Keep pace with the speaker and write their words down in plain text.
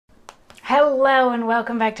Hello and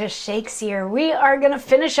welcome back to Shakesyear. We are going to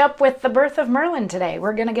finish up with the birth of Merlin today.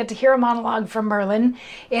 We're going to get to hear a monologue from Merlin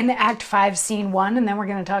in Act 5, Scene 1, and then we're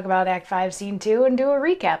going to talk about Act 5, Scene 2 and do a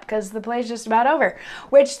recap because the play's just about over,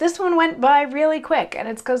 which this one went by really quick, and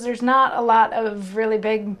it's because there's not a lot of really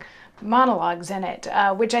big monologues in it,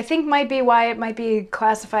 which I think might be why it might be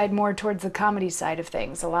classified more towards the comedy side of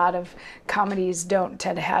things. A lot of comedies don't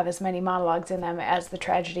tend to have as many monologues in them as the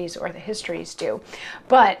tragedies or the histories do.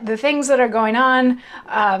 But the things that are going on,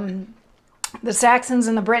 the Saxons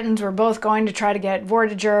and the Britons were both going to try to get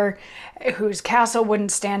Vortiger, whose castle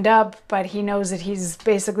wouldn't stand up, but he knows that he's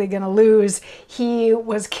basically going to lose. He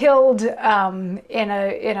was killed in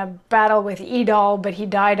a battle with Idol, but he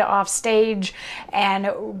died off stage.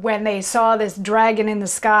 And when they saw this dragon in the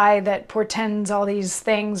sky that portends all these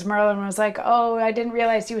things, Merlin was like, oh, I didn't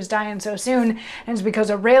realize he was dying so soon. And it's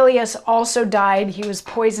because Aurelius also died. He was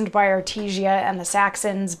poisoned by Artesia and the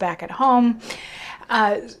Saxons back at home.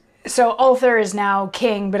 So Uther is now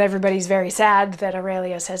king, but everybody's very sad that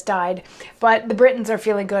Aurelius has died. But the Britons are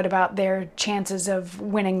feeling good about their chances of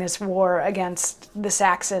winning this war against the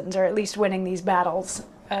Saxons, or at least winning these battles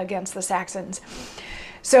against the Saxons.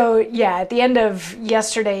 So yeah, at the end of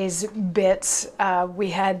yesterday's bits,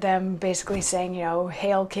 we had them basically saying, you know,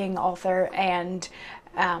 hail King Uther, and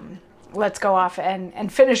let's go off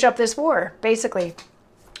and finish up this war, basically.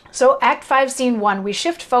 So Act 5, Scene 1, we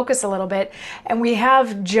shift focus a little bit, and we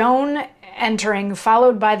have Joan entering,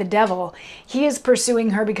 followed by the devil. He is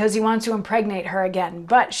pursuing her because he wants to impregnate her again,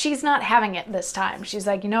 but she's not having it this time. She's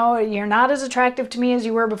like, you know, you're not as attractive to me as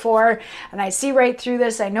you were before, and I see right through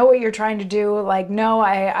this. I know what you're trying to do. Like, no,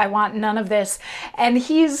 I want none of this. And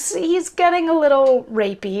he's getting a little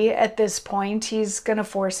rapey at this point. He's gonna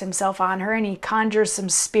force himself on her, and he conjures some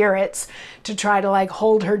spirits to try to like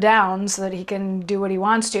hold her down so that he can do what he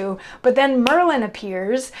wants to. But then Merlin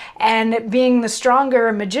appears, and being the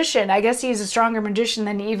stronger magician, I guess he's a stronger magician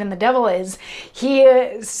than even the devil is. He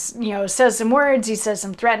says some words, he says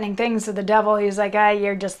some threatening things to the devil. He's like,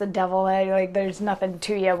 you're just the devil, like there's nothing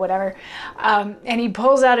to you, whatever. And he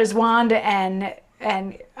pulls out his wand and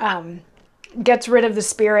gets rid of the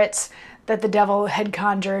spirits that the devil had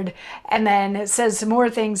conjured, and then says some more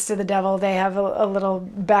things to the devil. They have a little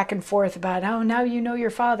back and forth about, oh, now you know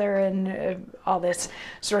your father, and all this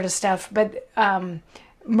sort of stuff. But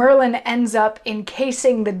Merlin ends up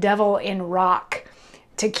encasing the devil in rock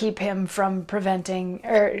to keep him from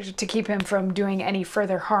doing any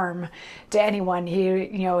further harm to anyone.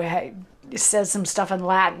 He, says some stuff in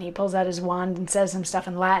Latin. He pulls out his wand and says some stuff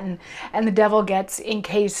in Latin, and the devil gets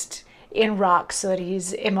encased in rock so that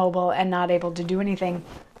he's immobile and not able to do anything.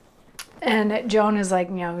 And Joan is like,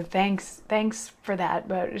 thanks for that,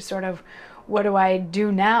 but sort of, what do I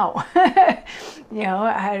do now?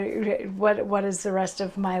 What is the rest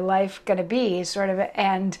of my life going to be, sort of?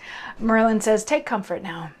 And Merlin says, take comfort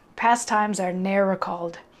now. Past times are ne'er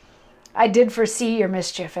recalled. I did foresee your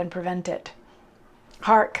mischief and prevent it.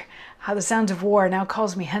 Hark, how the sounds of war now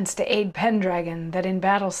calls me hence to aid Pendragon, that in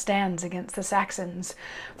battle stands against the Saxons,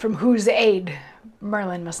 from whose aid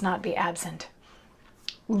Merlin must not be absent.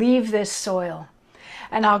 Leave this soil,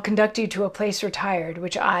 and I'll conduct you to a place retired,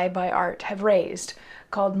 which I by art have raised,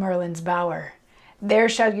 called Merlin's Bower. There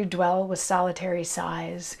shall you dwell with solitary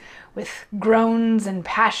sighs, with groans and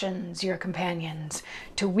passions your companions,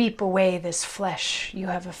 to weep away this flesh you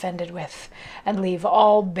have offended with, and leave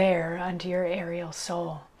all bare unto your aerial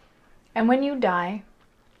soul. And when you die,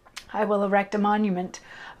 I will erect a monument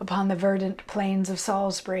upon the verdant plains of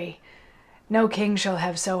Salisbury. No king shall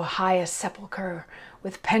have so high a sepulchre,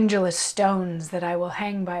 with pendulous stones that I will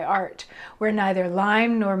hang by art, where neither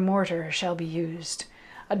lime nor mortar shall be used,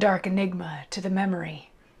 a dark enigma to the memory,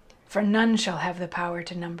 for none shall have the power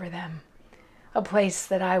to number them. A place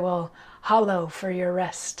that I will hallow for your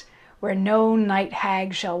rest, where no night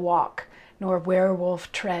hag shall walk, nor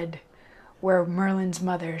werewolf tread, where Merlin's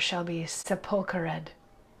mother shall be sepulchered.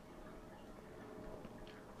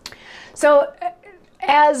 So,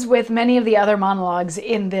 as with many of the other monologues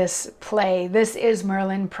in this play, this is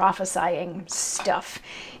Merlin prophesying stuff.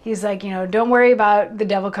 He's like, don't worry about the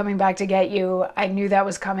devil coming back to get you. I knew that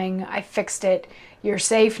was coming. I fixed it. You're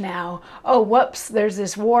safe now. Oh, whoops, there's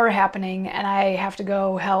this war happening, and I have to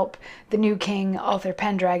go help the new king, Uther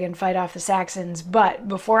Pendragon, fight off the Saxons. But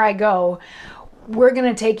before I go, we're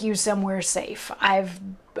going to take you somewhere safe. I've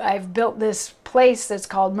built this place that's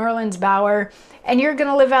called Merlin's Bower, and you're going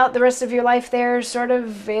to live out the rest of your life there sort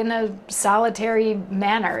of in a solitary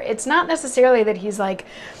manner. It's not necessarily that he's like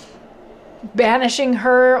banishing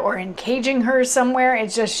her or encaging her somewhere.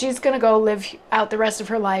 It's just she's going to go live out the rest of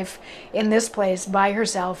her life in this place by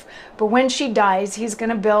herself. But when she dies, he's going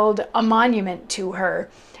to build a monument to her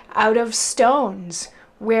out of stones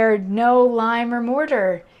where no lime or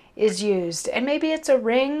mortar is used. And maybe it's a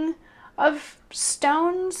ring of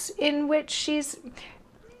stones in which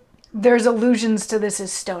there's allusions to this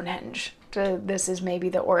as Stonehenge. This is maybe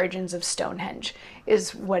the origins of Stonehenge,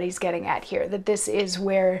 is what he's getting at here, that this is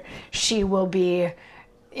where she will be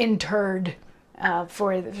interred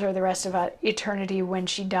for the rest of eternity when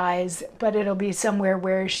she dies, but it'll be somewhere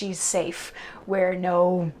where she's safe, where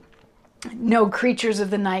no creatures of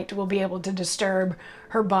the night will be able to disturb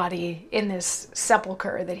her body in this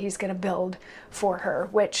sepulcher that he's going to build for her,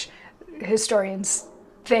 which historians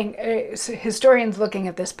looking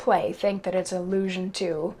at this play think that it's an allusion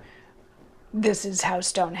to this is how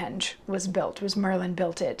Stonehenge was built, was Merlin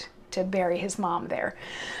built it to bury his mom there.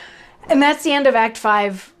 And that's the end of Act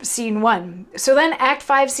 5, Scene 1. So then Act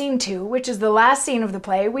 5, Scene 2, which is the last scene of the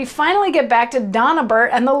play, we finally get back to Donibert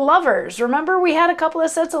and the lovers. Remember we had a couple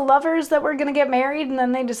of sets of lovers that were going to get married and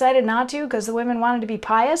then they decided not to because the women wanted to be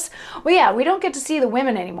pious? Well, yeah, we don't get to see the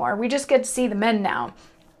women anymore. We just get to see the men now.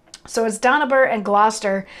 So it's Donibert and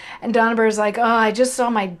Gloucester, and Donibert's like, oh, I just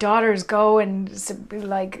saw my daughters go and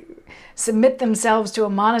submit themselves to a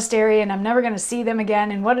monastery and I'm never going to see them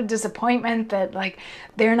again, and what a disappointment that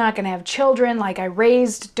they're not going to have children. I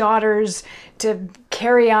raised daughters to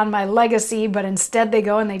carry on my legacy, but instead they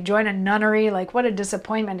go and they join a nunnery. What a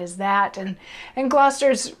disappointment is that? And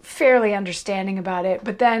Gloucester's fairly understanding about it,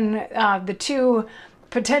 but then the two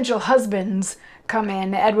potential husbands come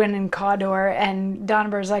in, Edwin and Cawdor, and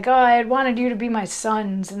Donibert's like, oh, I had wanted you to be my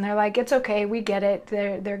sons. And they're like, it's okay, we get it.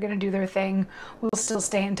 They're going to do their thing. We'll still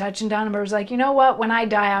stay in touch. And Donibert's like, you know what? When I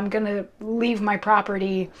die, I'm going to leave my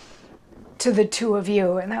property to the two of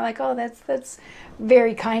you. And they're like, oh, that's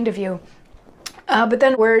very kind of you. But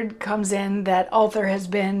then word comes in that Ulthar has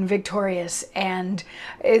been victorious, and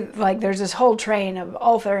there's this whole train of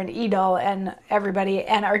Ulthar and Edel and everybody,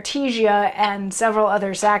 and Artesia and several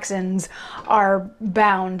other Saxons are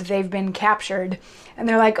bound. They've been captured, and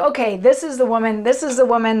they're like, okay, this is the woman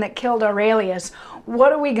that killed Aurelius.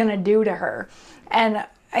 What are we gonna do to her? And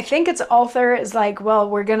I think it's Ulthar is like, well,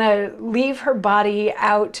 we're gonna leave her body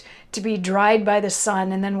out to be dried by the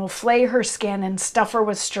sun, and then we'll flay her skin and stuff her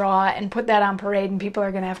with straw and put that on parade, and people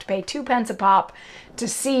are gonna have to pay 2 pence a pop to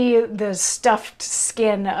see the stuffed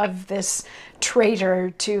skin of this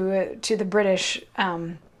traitor to the British,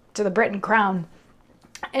 to the Britain crown.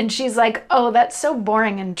 And she's like, oh, that's so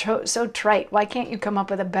boring and so trite. Why can't you come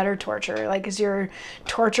up with a better torture? Is your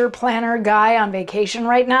torture planner guy on vacation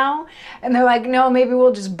right now? And they're like, no, maybe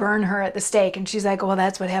we'll just burn her at the stake. And she's like, well,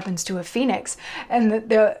 that's what happens to a phoenix.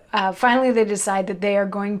 And finally they decide that they are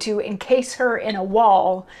going to encase her in a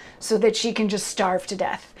wall so that she can just starve to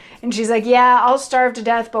death. And she's like, yeah, I'll starve to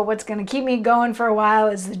death, but what's going to keep me going for a while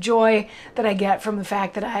is the joy that I get from the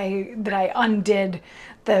fact that I undid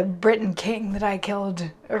the Briton king, that I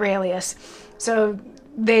killed Aurelius. So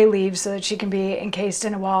they leave so that she can be encased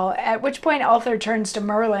in a wall, at which point Ulthar turns to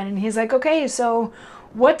Merlin and he's like, okay, so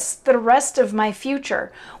what's the rest of my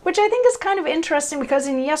future? Which I think is kind of interesting, because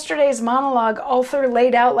in yesterday's monologue, Ulthar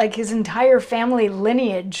laid out his entire family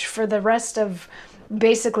lineage for the rest of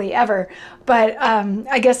basically ever. But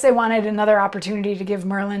I guess they wanted another opportunity to give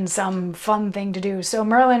Merlin some fun thing to do. So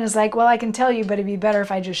Merlin is like, well, I can tell you, but it'd be better if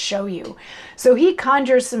I just show you. So he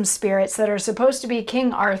conjures some spirits that are supposed to be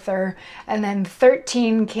King Arthur, and then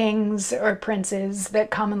 13 kings or princes that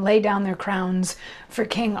come and lay down their crowns for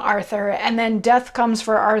King Arthur. And then death comes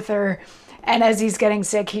for Arthur, and as he's getting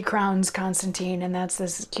sick, he crowns Constantine, and that's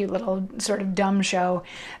this cute little sort of dumb show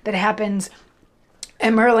that happens.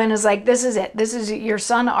 And Merlin is like, this is it. This is your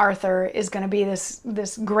son Arthur is going to be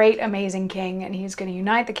this great, amazing king, and he's going to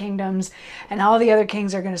unite the kingdoms, and all the other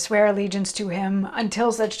kings are going to swear allegiance to him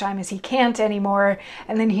until such time as he can't anymore,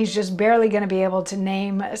 and then he's just barely going to be able to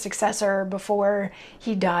name a successor before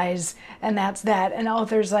he dies, and that's that. And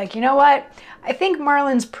Arthur's like, you know what? I think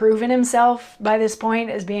Merlin's proven himself by this point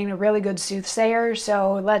as being a really good soothsayer,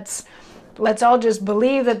 so let's all just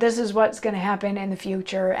believe that this is what's going to happen in the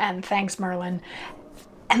future, and thanks, Merlin.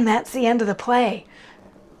 And that's the end of the play.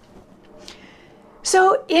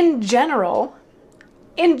 So in general,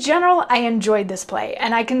 I enjoyed this play,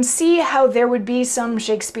 and I can see how there would be some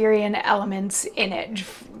Shakespearean elements in it,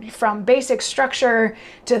 from basic structure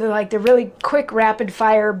to the really quick rapid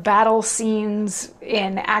fire battle scenes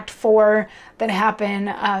in Act 4 that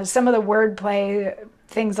happen, some of the wordplay,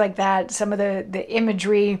 things like that, some of the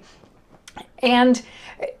imagery. And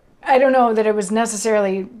I don't know that it was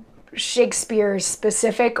necessarily Shakespeare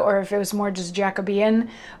specific or if it was more just Jacobean,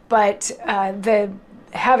 but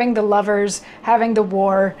having the lovers, having the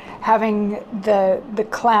war, having the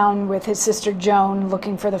clown with his sister Joan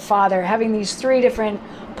looking for the father, having these three different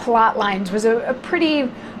plot lines was a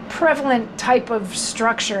pretty prevalent type of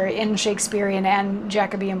structure in Shakespearean and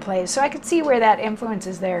Jacobean plays. So I could see where that influence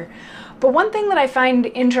is there. But one thing that I find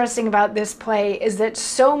interesting about this play is that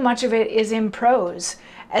so much of it is in prose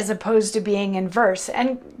as opposed to being in verse.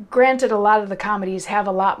 And granted, a lot of the comedies have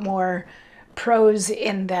a lot more prose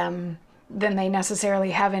in them than they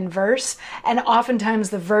necessarily have in verse. And oftentimes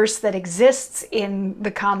the verse that exists in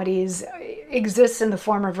the comedies exists in the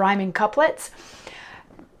form of rhyming couplets.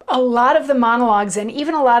 A lot of the monologues and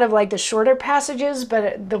even a lot of like the shorter passages,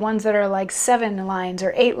 but the ones that are like 7 lines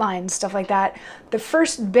or 8 lines, stuff like that, the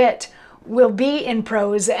first bit will be in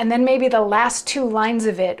prose, and then maybe the last 2 lines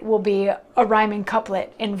of it will be a rhyming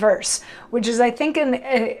couplet in verse, which is, I think,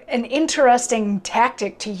 an interesting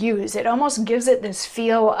tactic to use. It almost gives it this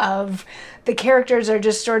feel of the characters are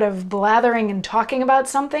just sort of blathering and talking about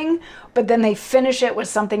something, but then they finish it with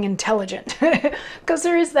something intelligent. Because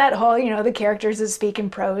there is that whole, the characters that speak in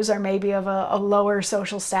prose are maybe of a lower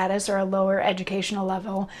social status or a lower educational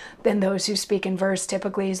level than those who speak in verse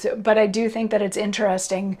typically. But I do think that it's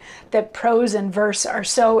interesting that prose and verse are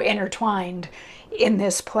so intertwined in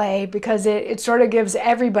this play, because it sort of gives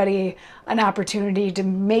everybody an opportunity to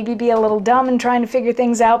maybe be a little dumb and trying to figure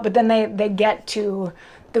things out, but then they get to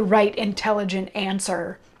the right intelligent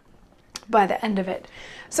answer by the end of it.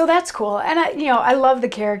 So that's cool. And I love the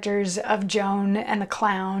characters of Joan and the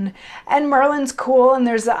clown, and Merlin's cool, and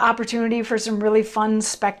there's the opportunity for some really fun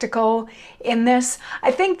spectacle in this.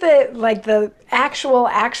 I think that like the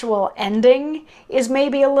actual ending is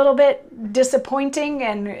maybe a little bit disappointing,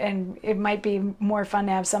 and it might be more fun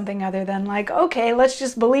to have something other than like, okay, let's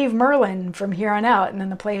just believe Merlin from here on out, and then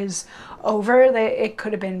the play is over. It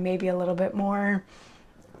could have been maybe a little bit more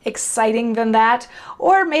exciting than that.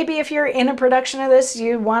 Or maybe if you're in a production of this,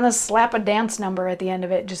 you want to slap a dance number at the end of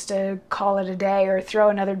it just to call it a day, or throw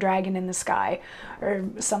another dragon in the sky or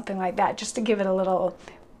something like that, just to give it a little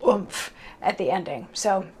oomph at the ending.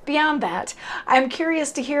 So beyond that, I'm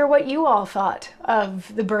curious to hear what you all thought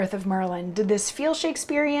of The Birth of Merlin. Did this feel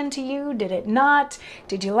Shakespearean to you? Did it not?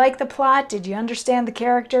 Did you like the plot? Did you understand the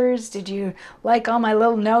characters? Did you like all my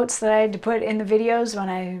little notes that I had to put in the videos when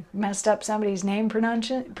I messed up somebody's name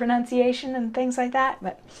pronunciation and things like that?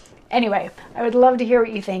 But anyway, I would love to hear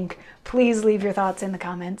what you think. Please leave your thoughts in the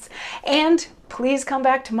comments. And please come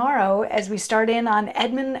back tomorrow as we start in on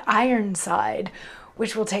Edmund Ironside,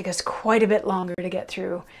 which will take us quite a bit longer to get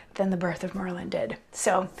through than The Birth of Merlin did.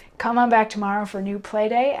 So come on back tomorrow for new play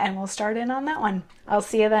day, and we'll start in on that one. I'll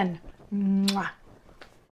see you then. Mwah.